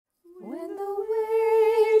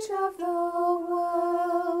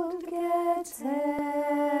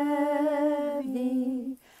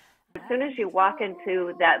as soon as you walk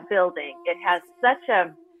into that building, it has such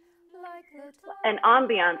an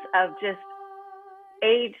ambiance of just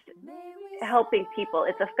aged helping people.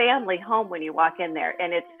 It's a family home when you walk in there,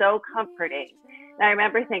 and it's so comforting. And I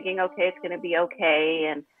remember thinking, okay, it's going to be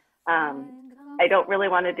okay, and I don't really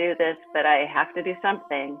want to do this, but I have to do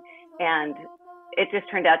something. And it just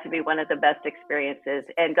turned out to be one of the best experiences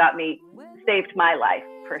and saved my life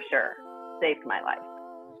for sure. Saved my life.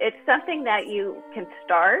 It's something that you can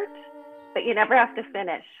start, but you never have to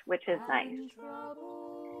finish, which is nice.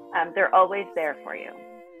 They're always there for you.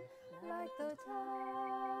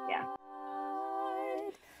 Yeah.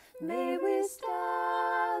 May we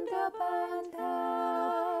stand up and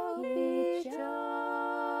help each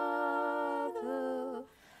other,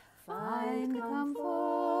 find comfort